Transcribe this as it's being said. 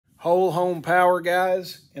Whole home power,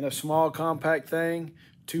 guys, in a small compact thing,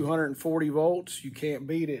 240 volts, you can't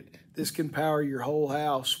beat it. This can power your whole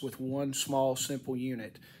house with one small, simple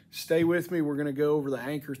unit. Stay with me, we're gonna go over the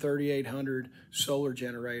Anker 3800 solar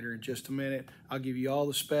generator in just a minute. I'll give you all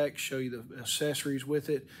the specs, show you the accessories with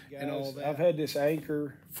it, guys, and all that. I've had this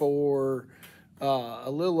Anker for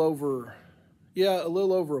a little over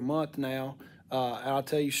a month now. I'll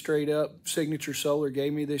tell you straight up, Signature Solar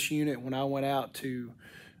gave me this unit when I went out to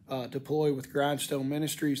deploy with Grindstone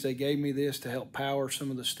Ministries. They gave me this to help power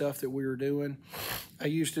some of the stuff that we were doing. I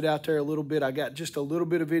used it out there a little bit. I got just a little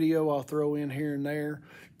bit of video I'll throw in here and there,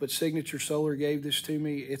 but Signature Solar gave this to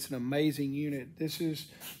me. It's an amazing unit. This is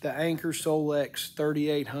the Anker Solix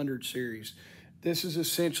 3800 series. This is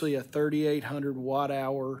essentially a 3800 watt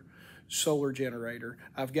hour solar generator.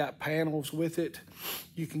 I've got panels with it.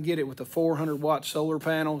 You can get it with the 400 watt solar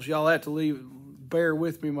panels. Y'all have to bear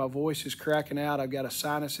with me, my voice is cracking out. I've got a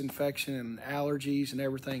sinus infection and allergies and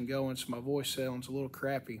everything going, so my voice sounds a little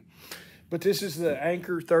crappy. But this is the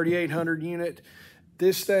Anker 3800 unit.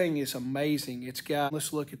 This thing is amazing.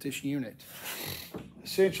 Let's look at this unit.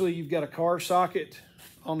 Essentially, you've got a car socket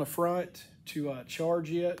on the front to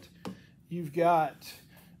charge it. You've got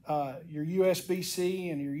your USB-C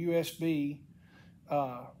and your USB,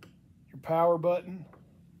 your power button.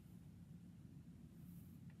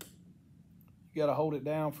 You got to hold it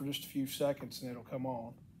down for just a few seconds and it'll come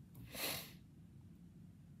on.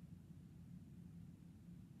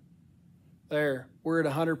 There, we're at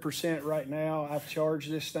 100% right now. I've charged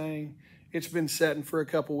this thing. It's been setting for a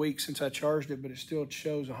couple weeks since I charged it, but it still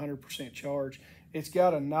shows 100% charge. It's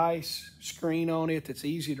got a nice screen on it that's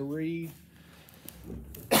easy to read.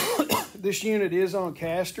 This unit is on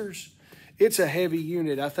casters. It's a heavy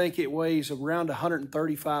unit. I think it weighs around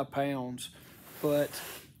 135 pounds, but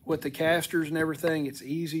with the casters and everything, it's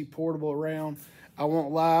easy, portable around. I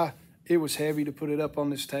won't lie, it was heavy to put it up on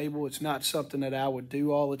this table. It's not something that I would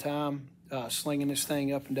do all the time, slinging this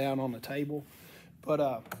thing up and down on the table.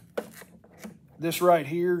 But this right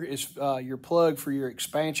here is your plug for your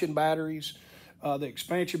expansion batteries. The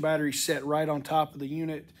expansion battery's set right on top of the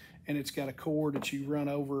unit, and it's got a cord that you run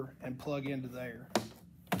over and plug into there.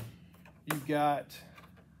 You've got,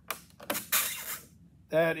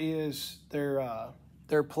 that is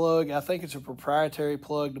their plug. I think it's a proprietary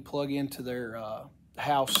plug to plug into their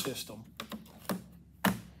house system.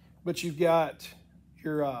 But you've got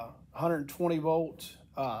your 120 volt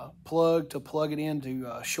plug to plug it into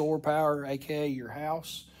shore power, aka your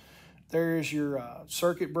house. There's your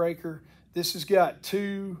circuit breaker. This has got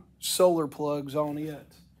 2 solar plugs on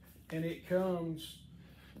it, and it comes,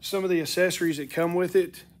 some of the accessories that come with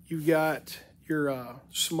it, you've got your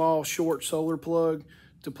small short solar plug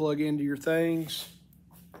to plug into your things.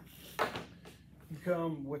 You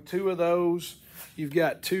come with 2 of those. You've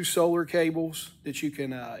got 2 solar cables that you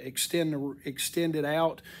can extend it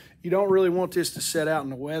out. You don't really want this to set out in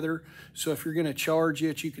the weather, so if you're going to charge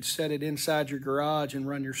it, you could set it inside your garage and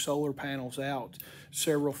run your solar panels out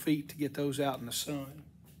several feet to get those out in the sun.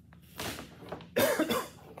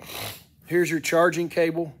 Here's your charging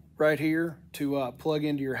cable right here to plug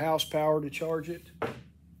into your house power to charge it.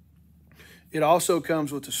 It also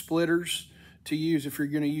comes with the splitters to use if you're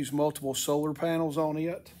going to use multiple solar panels on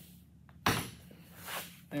it.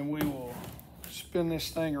 And we will spin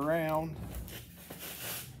this thing around.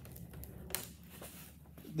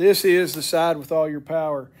 This is the side with all your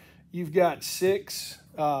power. You've got 6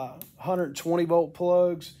 120 volt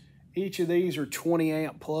plugs. Each of these are 20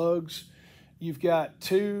 amp plugs. You've got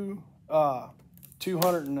 2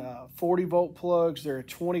 240 volt plugs. They're a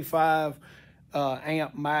 25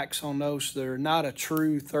 amp max on those, so they're not a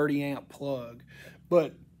true 30 amp plug.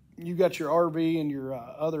 But you got your RV and your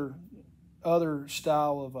other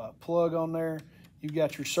style of plug on there. You've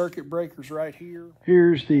got your circuit breakers right here.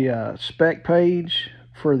 Here's the spec page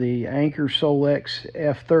for the Anker Solix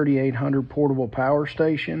F3800 portable power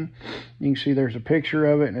station. You can see there's a picture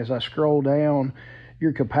of it, and as I scroll down,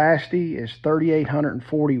 your capacity is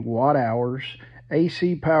 3,840 watt hours,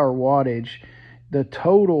 AC power wattage. The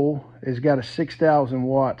total has got a 6,000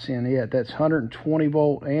 watts in it. That's 120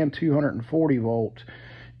 volt and 240 volt.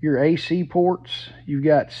 Your AC ports, you've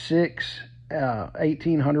got 6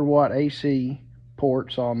 1800 watt AC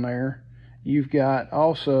ports on there. You've got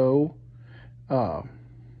also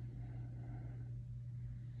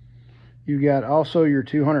your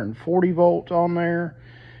 240 volt on there.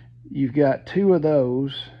 You've got 2 of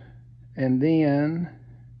those, and then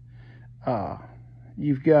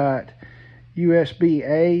you've got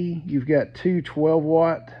USB-A, you've got 2 12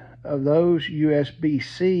 watt of those.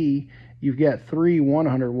 USB-C, you've got 3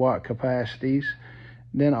 100 watt capacities.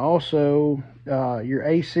 Then also your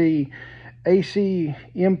AC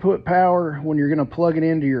input power. When you're going to plug it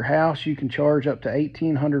into your house, you can charge up to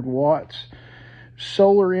 1800 watts.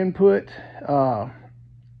 Solar input,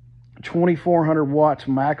 2400 watts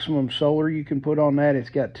maximum solar you can put on that. It's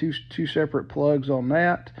got two separate plugs on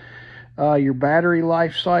that. Your battery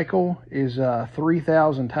life cycle is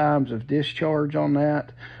 3,000 times of discharge on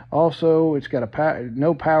that. Also, it's got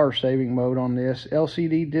no power saving mode on this.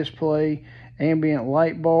 LCD display, ambient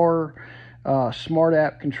light bar, smart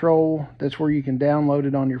app control. That's where you can download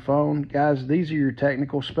it on your phone. Guys, these are your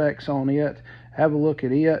technical specs on it. Have a look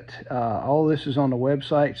at it. All this is on the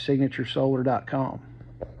website, signaturesolar.com.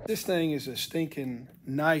 This thing is a stinking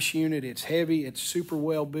nice unit. It's heavy. It's super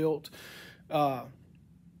well built. We're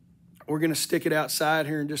going to stick it outside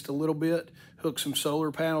here in just a little bit, hook some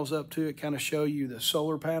solar panels up to it, kind of show you the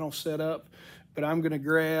solar panel setup. But I'm going to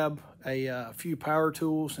grab a few power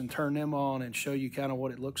tools and turn them on and show you kind of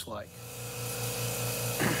what it looks like.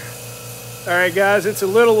 All right, guys, it's a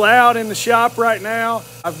little loud in the shop right now.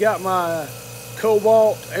 I've got my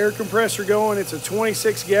Cobalt air compressor going. It's a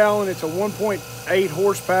 26-gallon. It's a 1.8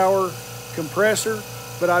 horsepower compressor,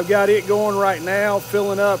 but I've got it going right now,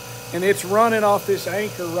 filling up, and it's running off this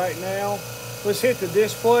Anker right now. Let's hit the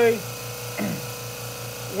display.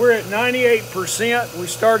 We're at 98%. We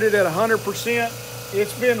started at 100%.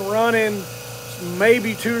 It's been running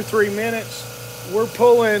maybe 2 or 3 minutes. We're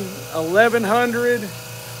pulling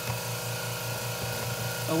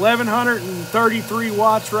 1133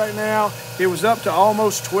 watts right now. It was up to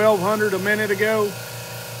almost 1200 a minute ago.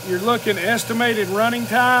 You're looking estimated running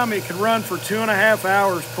time. It could run for 2.5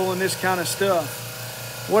 hours pulling this kind of stuff.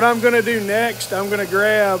 What I'm going to do next, I'm going to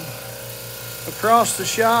grab across the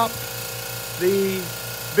shop the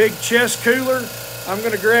big chest cooler. I'm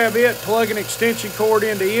going to grab it, plug an extension cord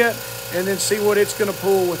into it, and then see what it's going to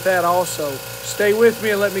pull with that also. Stay with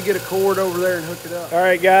me and let me get a cord over there and hook it up. All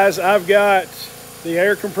right, guys, I've got the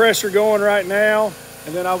air compressor going right now,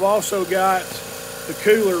 and then I've also got the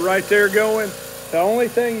cooler right there going. The only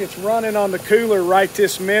thing that's running on the cooler right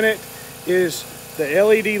this minute is the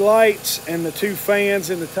LED lights and the 2 fans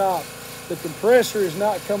in the top. The compressor has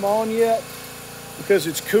not come on yet because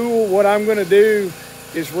it's cool. What I'm going to do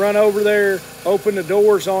is run over there, open the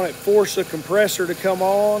doors on it, force the compressor to come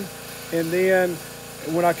on, and then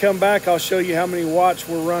when I come back, I'll show you how many watts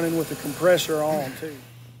we're running with the compressor on too.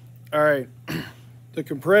 All right, the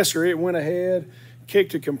compressor, it went ahead,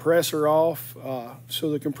 kicked the compressor off.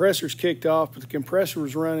 So the compressor's kicked off, but the compressor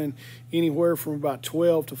was running anywhere from about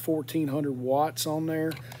 12 to 1400 watts on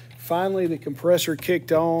there. Finally, the compressor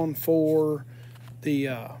kicked on for the,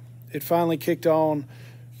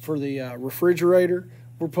 refrigerator.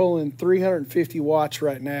 We're pulling 350 watts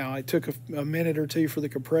right now. It took a minute or two for the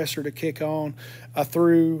compressor to kick on. I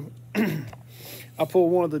pulled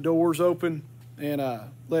one of the doors open and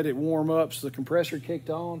let it warm up, so the compressor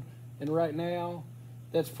kicked on. And right now,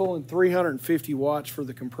 that's pulling 350 watts for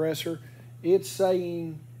the compressor. It's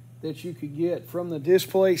saying that you could get from the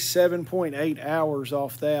display 7.8 hours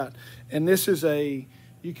off that. And this is you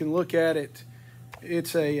can look at it.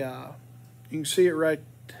 It's you can see it right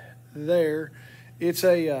there. It's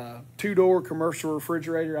a 2-door commercial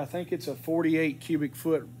refrigerator. I think it's a 48 cubic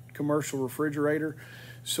foot commercial refrigerator.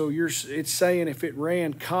 So it's saying if it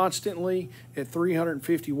ran constantly at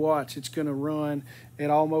 350 watts, it's going to run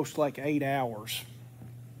at almost like 8 hours.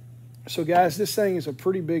 So guys, this thing is a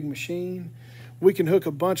pretty big machine. We can hook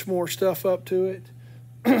a bunch more stuff up to it.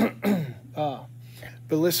 But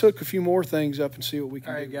let's hook a few more things up and see what we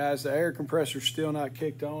can do. All right, guys, the air compressor's still not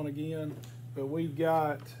kicked on again, but we've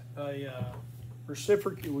got a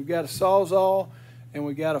reciprocating, we've got a Sawzall, and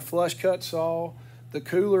we've got a flush cut saw. The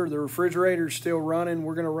cooler, the refrigerator is still running.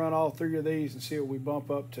 We're going to run all 3 of these and see what we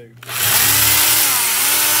bump up to.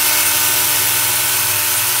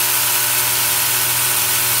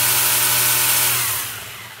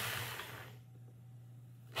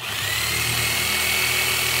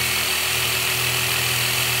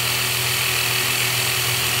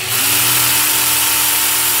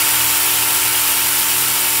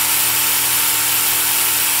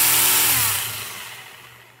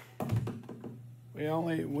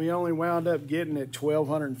 We only wound up getting at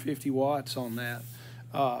 1250 watts on that.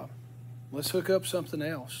 Let's hook up something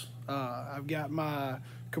else. I've got my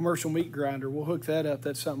commercial meat grinder. We'll hook that up.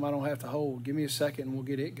 That's something I don't have to hold. Give me a second and we'll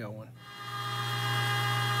get it going.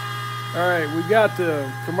 All right, we've got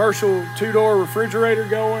the commercial 2-door refrigerator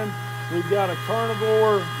going. We've got a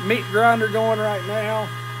carnivore meat grinder going right now.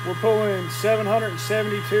 We're pulling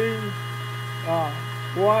 772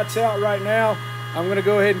 watts out right now. I'm going to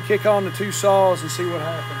go ahead and kick on the 2 saws and see what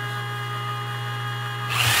happens.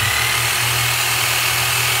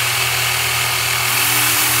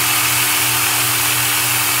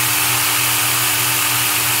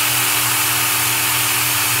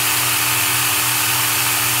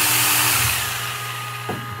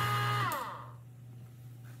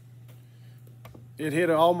 It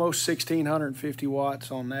hit almost 1,650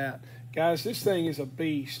 watts on that. Guys, this thing is a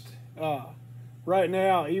beast. Right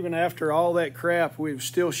now, even after all that crap, we're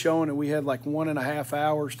still showing that we had like 1.5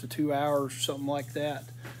 hours to 2 hours, something like that,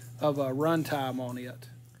 of run time on it.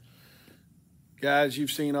 Guys,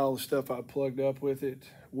 you've seen all the stuff I plugged up with it.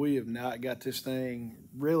 We have not got this thing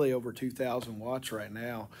really over 2,000 watts right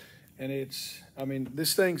now. And I mean,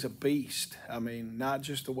 this thing's a beast. I mean, not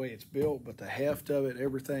just the way it's built, but the heft of it,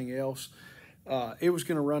 everything else. It was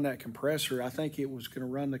going to run that compressor. I think it was going to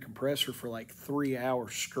run the compressor for like 3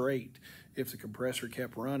 hours straight if the compressor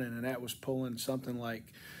kept running, and that was pulling something like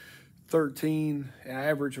an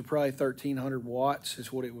average of probably 1,300 watts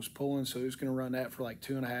is what it was pulling. So it was going to run that for like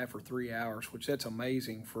 2.5 or 3 hours, which that's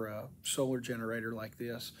amazing for a solar generator like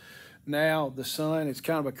this. Now the sun, it's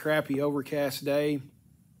kind of a crappy overcast day.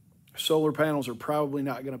 Solar panels are probably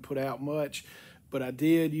not going to put out much, but I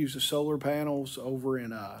did use the solar panels over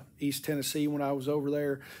in East Tennessee when I was over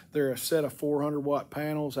there. They're a set of 400 watt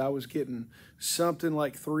panels. I was getting something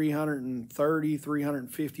like 330,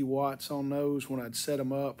 350 watts on those when I'd set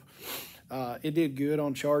them up. It did good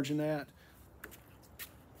on charging that.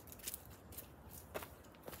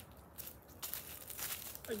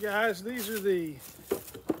 Hey guys, these are the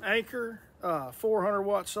Anker 400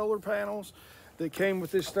 watt solar panels that came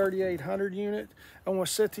with this 3800 unit. I want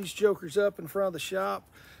to set these jokers up in front of the shop,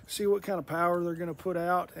 see what kind of power they're going to put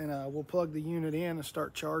out, and we'll plug the unit in and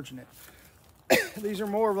start charging it. These are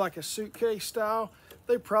more of like a suitcase style.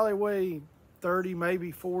 They probably weigh 30,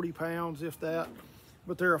 maybe 40 pounds, if that.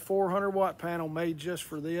 But they're a 400 watt panel made just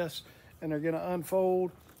for this, and they're going to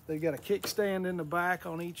unfold. They've got a kickstand in the back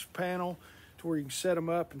on each panel to where you can set them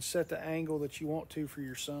up and set the angle that you want to for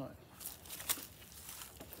your sun.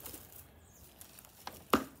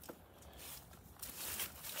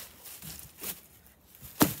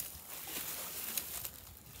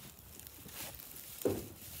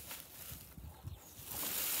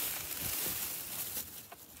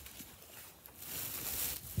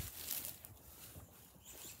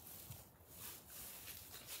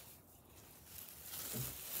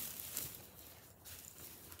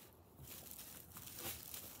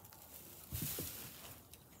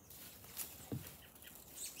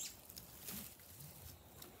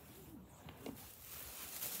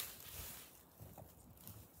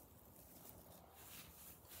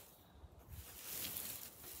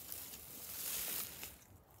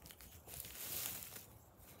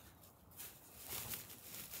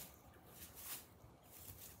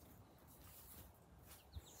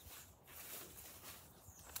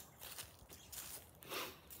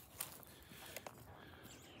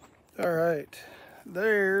 All right,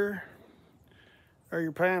 there are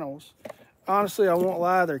your panels. Honestly, I won't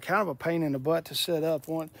lie, they're kind of a pain in the butt to set up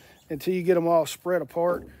until you get them all spread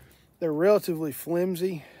apart. They're relatively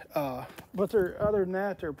flimsy, but other than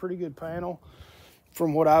that, they're a pretty good panel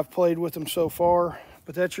from what I've played with them so far.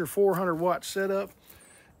 But that's your 400 watt setup.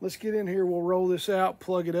 Let's get in here, we'll roll this out,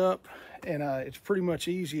 plug it up, and it's pretty much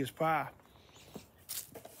easy as pie.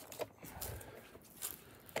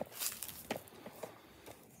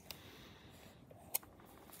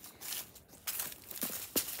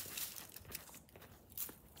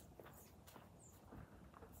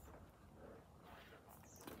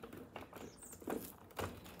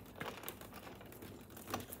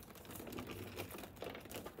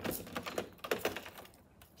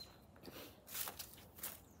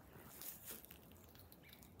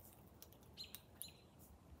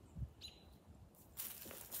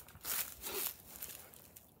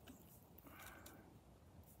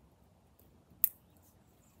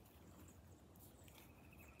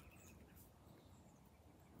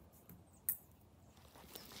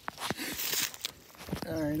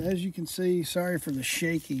 All right, as you can see, sorry for the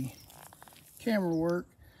shaky camera work.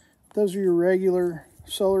 Those are your regular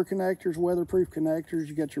solar connectors, weatherproof connectors.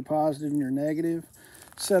 You got your positive and your negative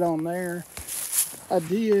set on there. I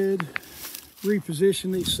did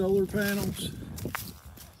reposition these solar panels,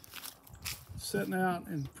 setting out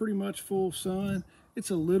in pretty much full sun. It's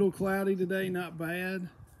a little cloudy today, not bad,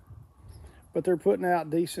 but they're putting out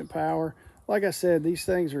decent power. Like I said, these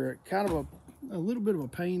things are kind of a little bit of a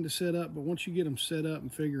pain to set up, but once you get them set up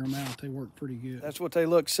and figure them out, they work pretty good. That's what they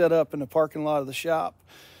look set up in the parking lot of the shop.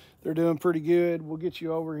 They're doing pretty good. We'll get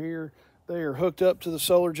you over here. They are hooked up to the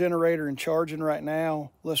solar generator and charging right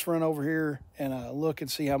now. Let's run over here and look and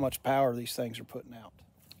see how much power these things are putting out.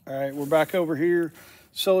 All right, we're back over here.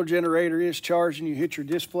 Solar generator is charging. You hit your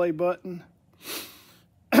display button.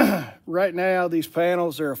 Right now, these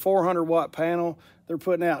panels, they're a 400 watt panel. They're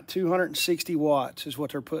putting out 260 watts is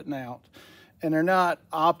what they're putting out. And they're not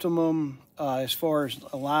optimum as far as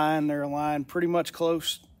a line. They're aligned pretty much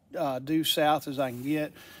close due south as I can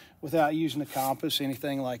get without using a compass,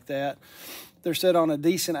 anything like that. They're set on a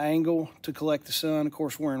decent angle to collect the sun. Of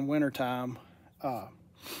course, we're in wintertime.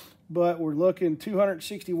 But we're looking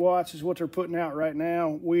 260 watts is what they're putting out right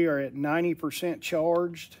now. We are at 90%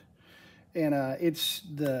 charged. And it's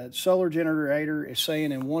the solar generator is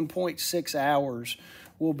saying in 1.6 hours,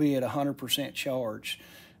 we'll be at 100% charge.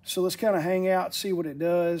 So let's kind of hang out, see what it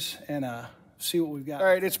does, and see what we've got. All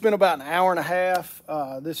right, it's been about an hour and a half.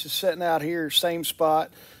 This is sitting out here, same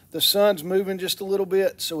spot. The sun's moving just a little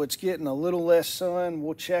bit, so it's getting a little less sun.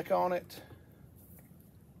 We'll check on it.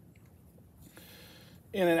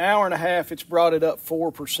 In an hour and a half, it's brought it up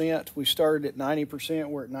 4%. We started at 90%,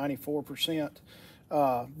 we're at 94%.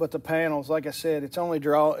 But the panels, like I said, it's only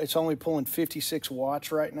pulling 56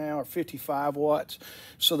 watts right now, or 55 watts.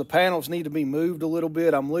 So the panels need to be moved a little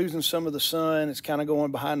bit. I'm losing some of the sun. It's kind of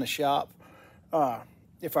going behind the shop.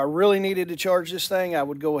 If I really needed to charge this thing, I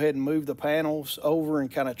would go ahead and move the panels over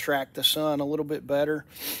and kind of track the sun a little bit better.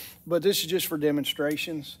 But this is just for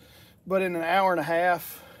demonstrations. But in an hour and a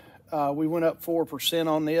half, we went up 4%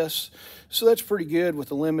 on this. So that's pretty good with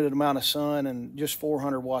the limited amount of sun and just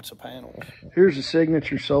 400 watts of panels. Here's the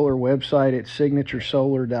Signature Solar website at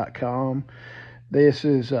signaturesolar.com. This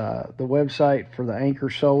is the website for the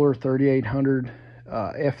Anker Solar 3800,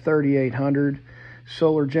 F3800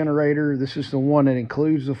 solar generator. This is the one that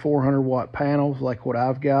includes the 400 watt panels like what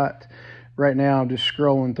I've got. Right now I'm just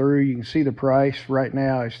scrolling through. You can see the price right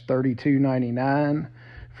now is $32.99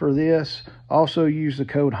 for this. Also use the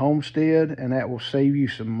code homestead and that will save you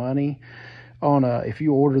some money on if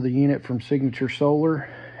you order the unit from Signature Solar.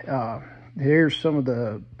 Here's some of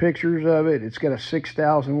the pictures of it. It's got a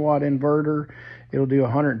 6,000 watt inverter. It'll do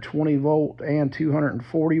 120 volt and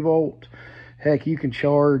 240 volt. Heck, you can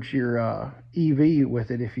charge your EV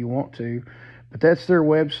with it if you want to. But that's their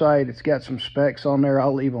website. It's got some specs on there.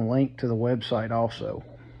 I'll leave a link to the website also.